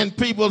in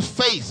people's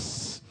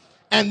face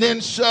and then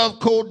shove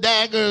cold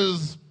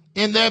daggers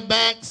in their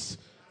backs.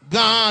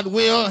 God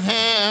will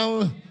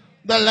have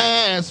the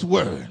last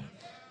word.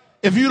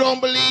 If you don't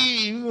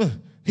believe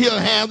he'll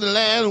have the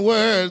last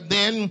word,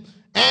 then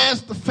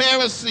ask the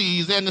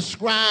Pharisees and the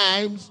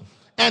scribes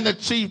and the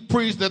chief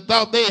priests that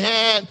thought they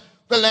had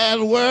the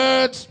last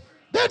words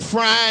that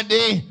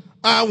Friday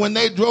when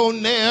they drove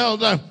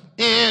nails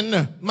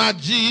in my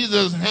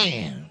Jesus'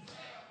 hand.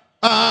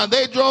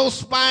 They drove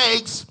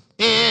spikes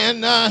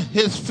in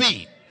his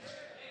feet.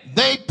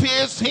 They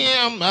pierced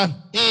him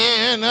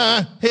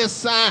in his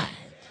side.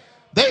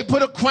 They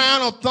put a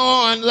crown of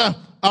thorns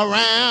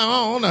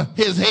around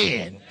his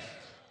head.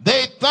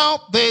 They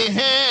thought they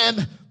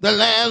had the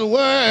last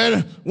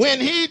word when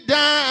he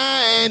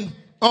died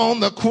on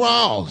the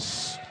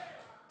cross.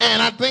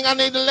 And I think I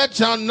need to let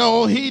y'all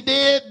know he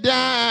did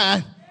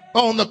die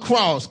on the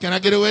cross. Can I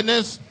get a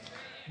witness?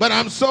 But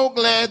I'm so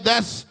glad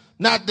that's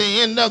not the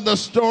end of the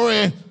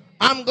story.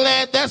 I'm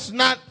glad that's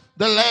not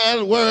the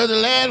last word. The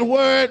last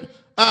word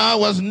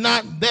was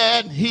not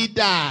that he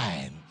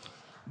died.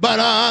 But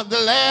the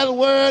last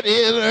word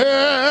is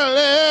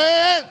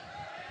early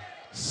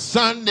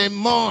Sunday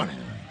morning.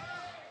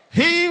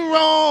 He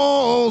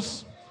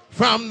rose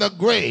from the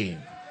grave.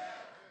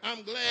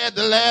 I'm glad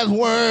the last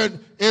word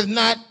is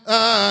not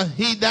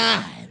he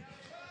died,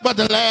 but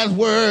the last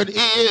word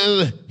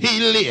is he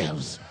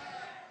lives.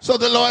 So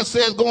the Lord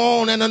says, go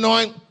on and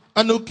anoint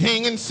a new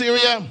king in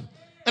Syria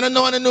and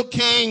anoint a new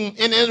king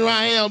in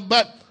Israel.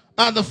 But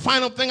the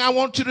final thing I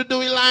want you to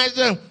do,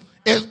 Elijah,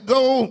 is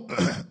go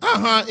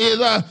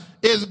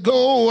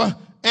go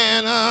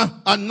and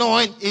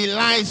anoint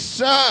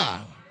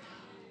Elisha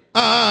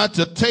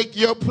to take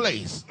your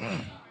place.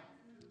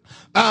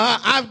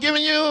 I've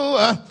given you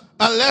a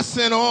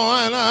lesson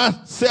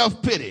on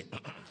self-pity.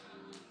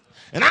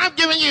 And I've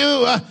given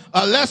you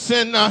a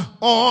lesson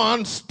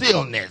on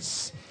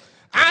stillness.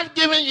 I've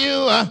given you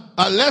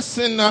a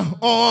lesson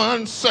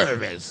on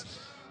service.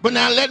 But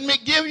now let me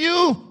give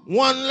you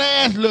one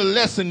last little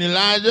lesson,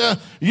 Elijah.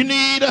 You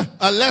need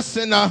a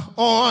lesson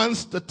on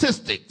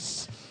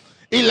statistics.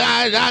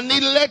 Elijah, I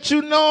need to let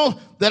you know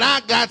that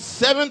I got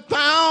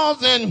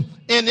 7,000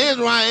 in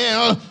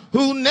Israel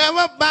who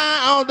never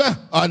bowed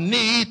a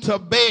knee to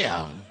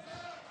Baal.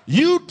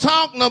 You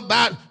talking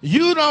about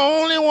you the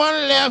only one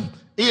left,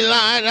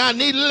 Elijah. I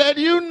need to let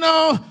you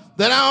know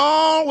that I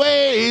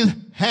always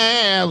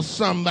have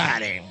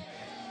somebody.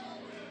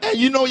 And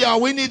you know, y'all,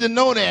 we need to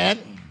know that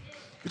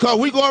because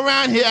we go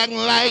around here acting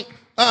like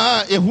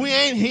if we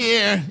ain't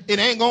here, it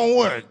ain't going to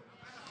work.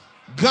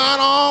 God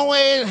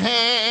always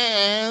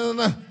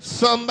has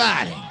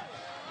somebody.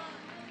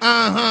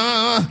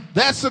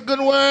 That's a good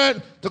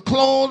word to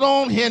close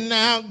on here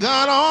now.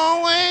 God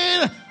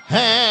always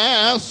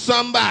has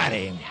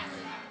somebody.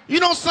 You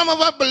know, some of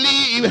us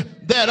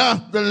believe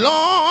that the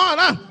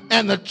Lord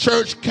and the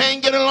church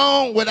can't get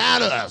along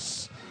without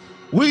us.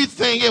 We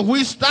think if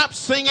we stop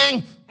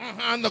singing,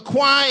 the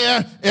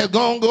choir is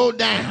going to go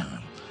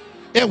down.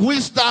 If we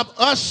stop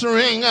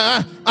ushering,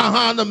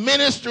 the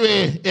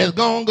ministry is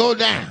going to go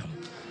down.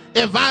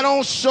 If I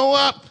don't show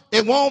up,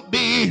 it won't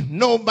be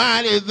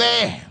nobody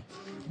there.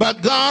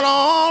 But God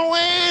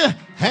always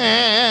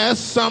has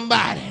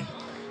somebody.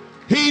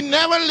 He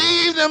never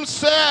leaves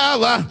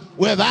himself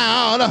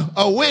without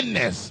a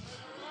witness.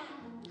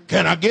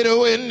 Can I get a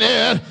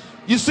witness?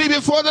 You see,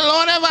 before the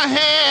Lord ever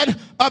had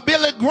a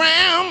Billy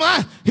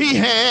Graham, he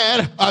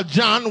had a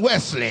John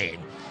Wesley.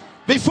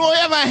 Before he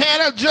ever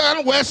had a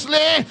John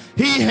Wesley,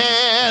 he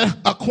had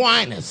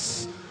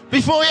Aquinas.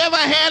 Before he ever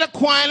had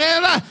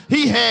Aquinas,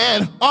 he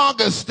had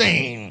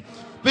Augustine.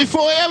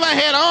 Before he ever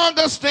had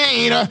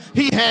Augustine,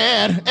 he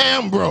had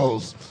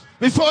Ambrose.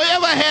 Before he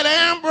ever had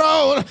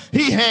Ambrose,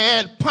 he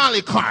had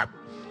Polycarp.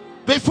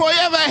 Before he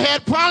ever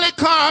had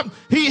Polycarp,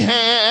 he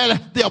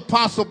had the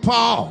Apostle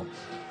Paul.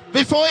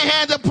 Before he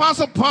had the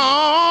Apostle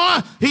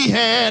Paul, he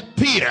had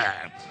Peter.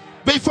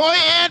 Before he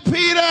had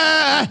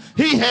Peter,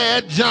 he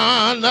had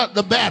John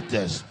the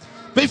Baptist.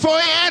 Before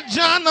he had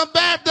John the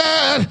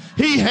Baptist,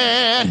 he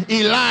had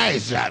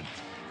Elijah.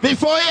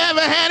 Before he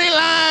ever had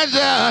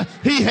Elijah,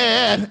 he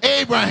had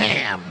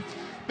Abraham.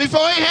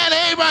 Before he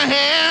had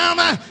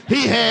Abraham,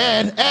 he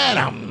had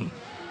Adam.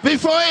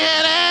 Before he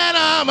had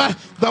Adam,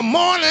 the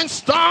morning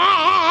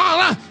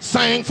star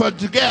sang for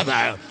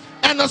together.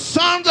 And the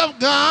sons of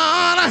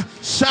God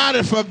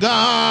shouted for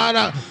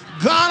God.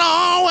 God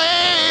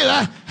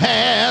always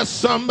has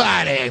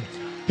somebody.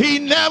 He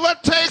never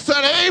takes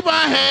an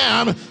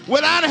Abraham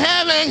without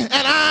having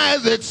an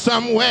Isaac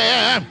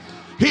somewhere.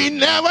 He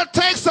never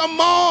takes a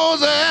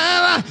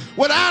Moses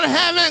without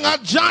having a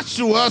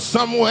Joshua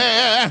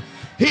somewhere.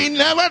 He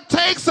never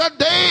takes a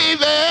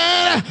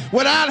David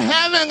without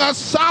having a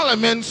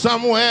Solomon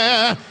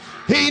somewhere.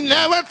 He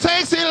never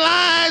takes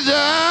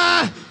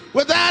Elijah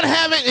without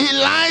having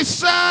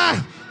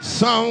Elisha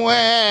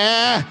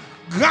somewhere.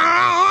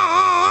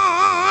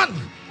 God,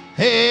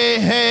 hey,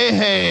 hey,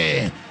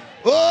 hey.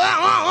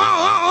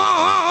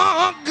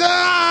 Oh,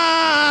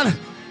 God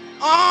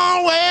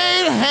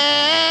always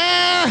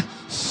has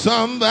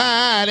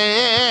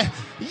somebody.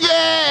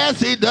 Yes,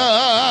 he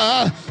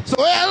does.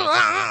 So as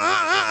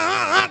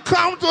I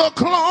come to a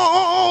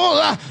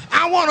close,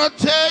 I want to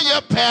tell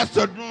you,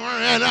 Pastor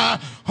Dwayne,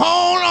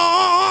 hold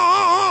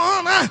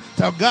on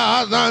to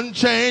God's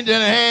unchanging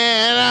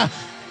hand.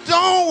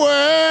 Don't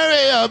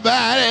worry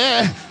about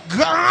it.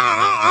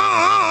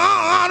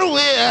 God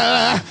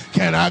will.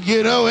 Can I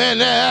get a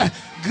witness?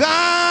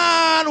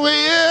 God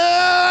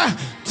will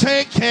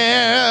take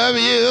care of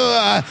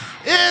you.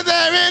 Is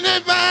there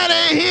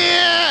anybody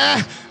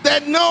here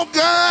that know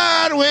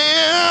God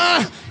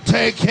will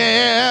take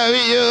care of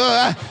you?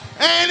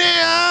 Ain't he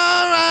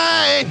all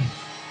right?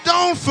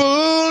 Don't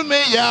fool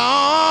me,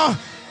 y'all.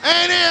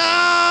 Ain't he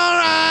all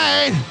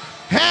right?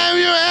 Have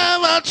you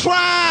ever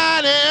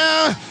tried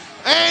him?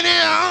 Ain't he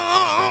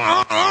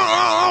all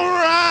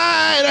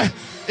right?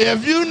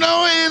 If you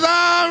know he's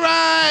all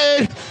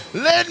right,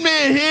 let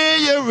me hear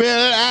you real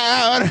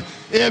loud.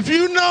 If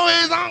you know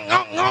he's all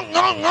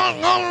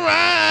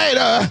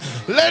right,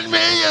 let me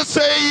hear you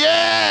say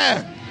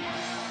yeah.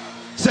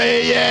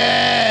 Say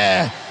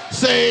yeah.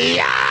 Say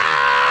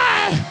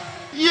yeah.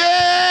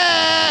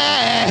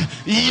 Yeah.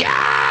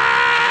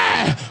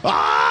 Yeah. Oh.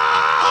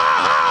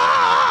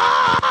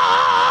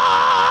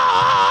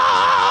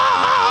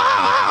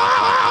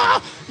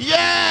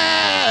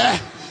 Yeah.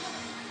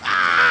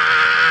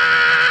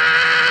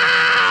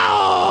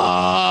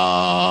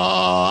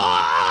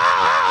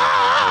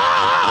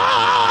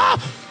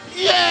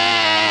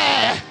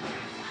 Yeah.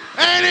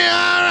 Ain't he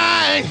all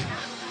right?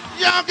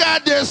 Y'all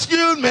got to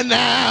excuse me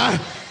now.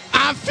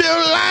 I feel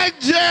like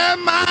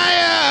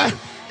Jeremiah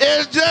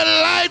is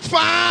just like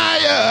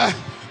fire.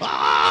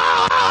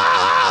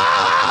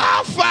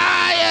 Oh,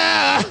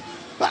 fire.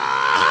 Oh,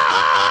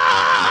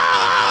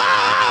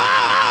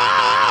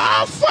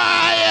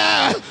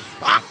 fire.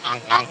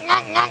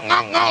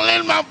 All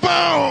in my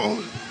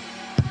bones.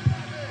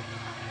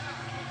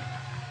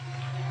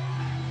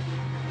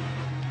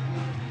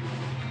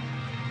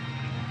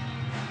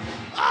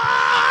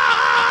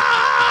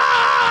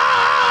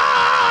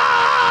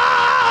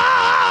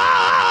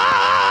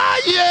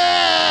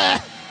 Yeah.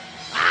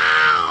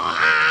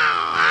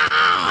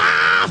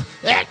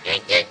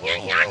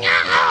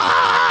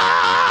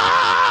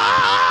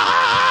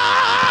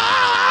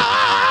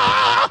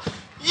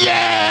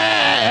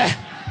 Yeah.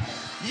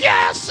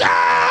 Yes,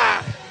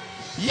 sir.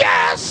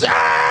 Yes,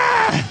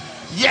 sir.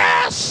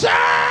 Yes, sir.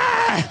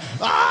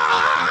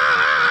 Oh.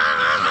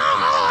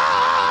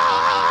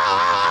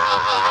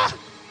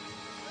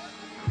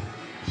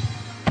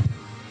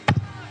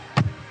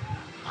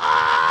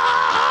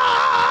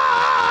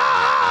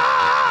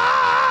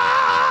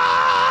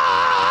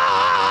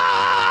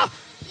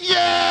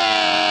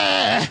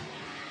 Yeah.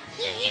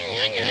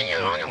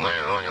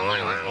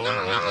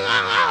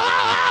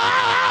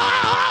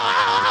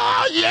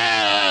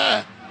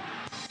 Yeah.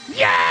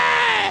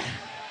 Yeah.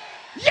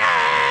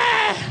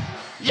 Yeah.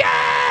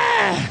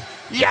 Yeah.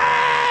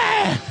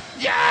 Yeah.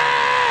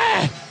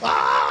 Yeah. Oh,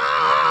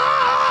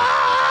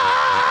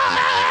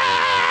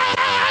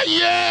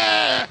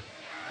 yeah.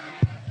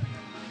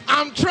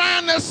 I'm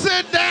trying to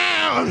sit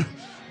down,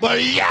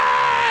 but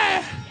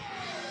yeah.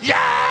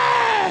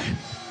 Yeah.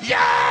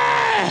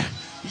 Yeah.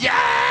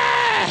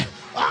 Yeah.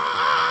 Oh,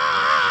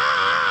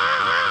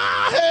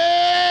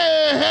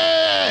 hey,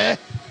 hey.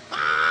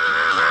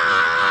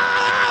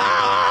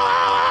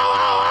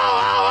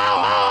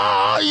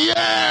 Oh,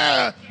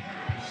 yeah.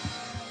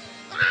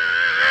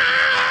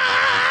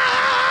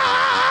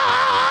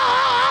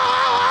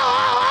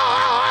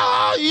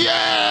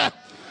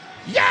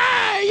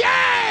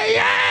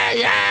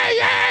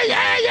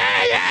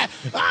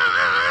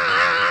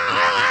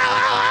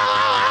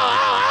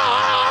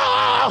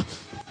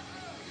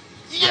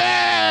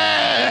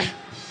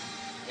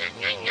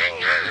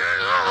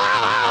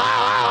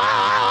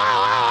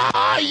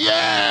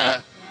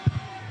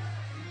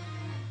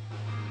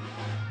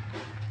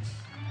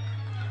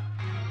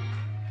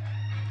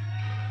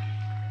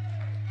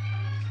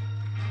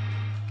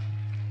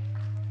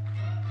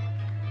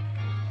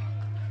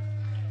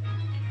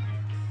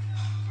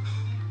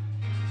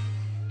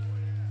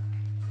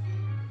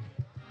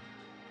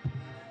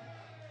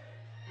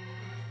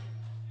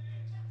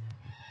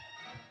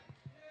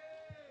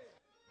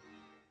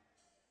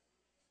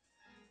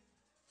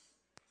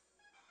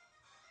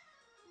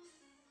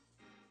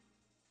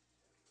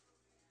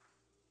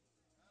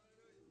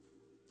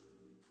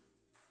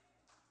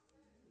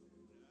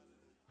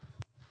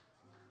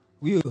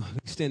 We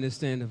extend the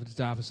stand of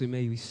the opposite.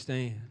 May we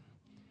stand.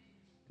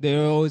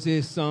 There always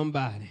is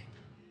somebody.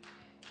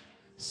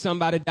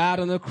 Somebody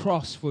died on the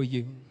cross for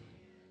you.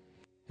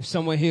 If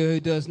someone here who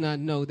does not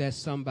know that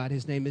somebody,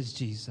 his name is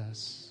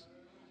Jesus.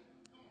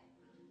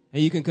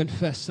 And you can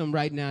confess him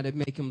right now to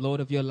make him Lord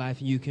of your life,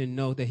 and you can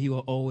know that he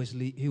will always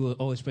lead, he will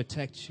always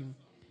protect you.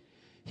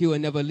 He will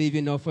never leave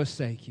you nor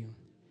forsake you.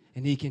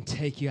 And he can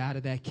take you out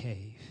of that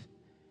cave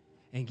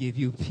and give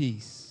you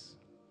peace.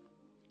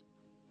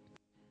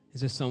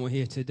 Is there someone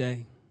here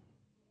today?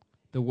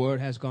 The word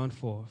has gone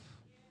forth.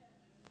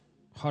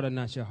 Harden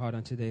not your heart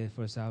unto today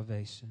for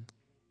salvation.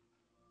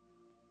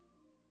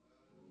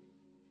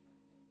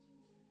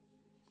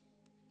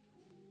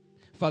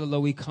 Father,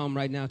 Lord, we come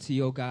right now to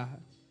you, oh God.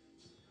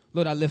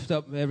 Lord, I lift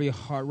up every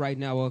heart right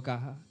now, oh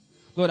God.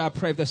 Lord, I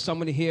pray if there's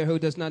somebody here who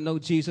does not know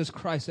Jesus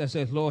Christ as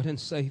their Lord and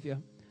Savior.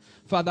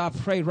 Father, I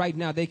pray right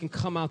now they can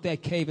come out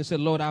that cave and say,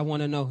 Lord, I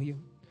want to know you.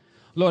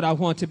 Lord, I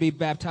want to be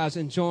baptized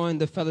and join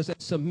the fellows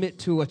that submit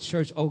to a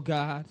church, oh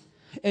God,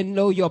 and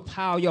know your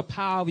power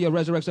of your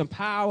resurrection,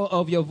 power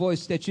of your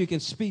voice that you can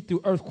speak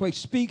through earthquakes,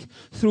 speak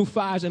through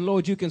fires, and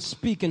Lord, you can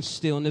speak in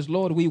stillness.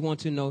 Lord, we want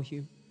to know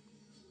you.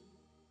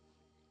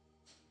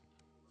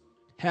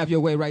 Have your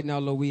way right now,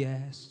 Lord, we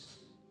ask.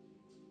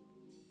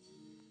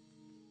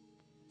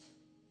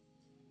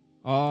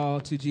 All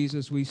to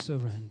Jesus we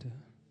surrender.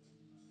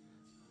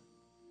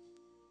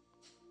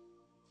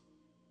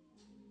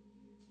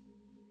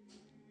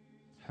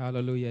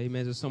 Hallelujah.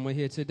 Amen. Is there someone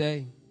here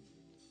today?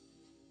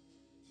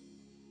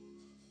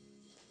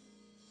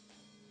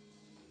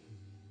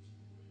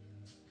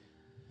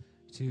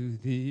 To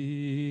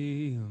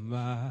thee,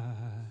 my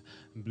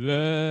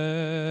blood.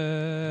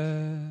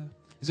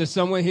 Is there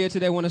someone here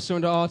today want to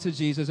surrender all to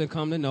Jesus and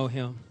come to know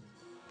him?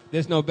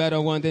 There's no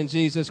better one than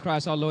Jesus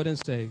Christ, our Lord and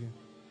Savior.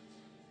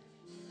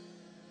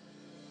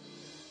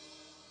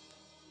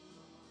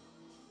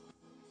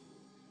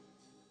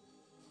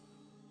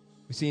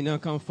 We see none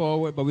come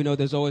forward, but we know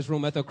there's always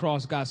room at the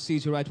cross. God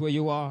sees you right where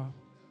you are.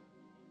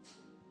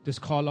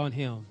 Just call on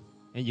him,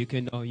 and you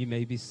can know you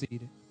may be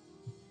seated.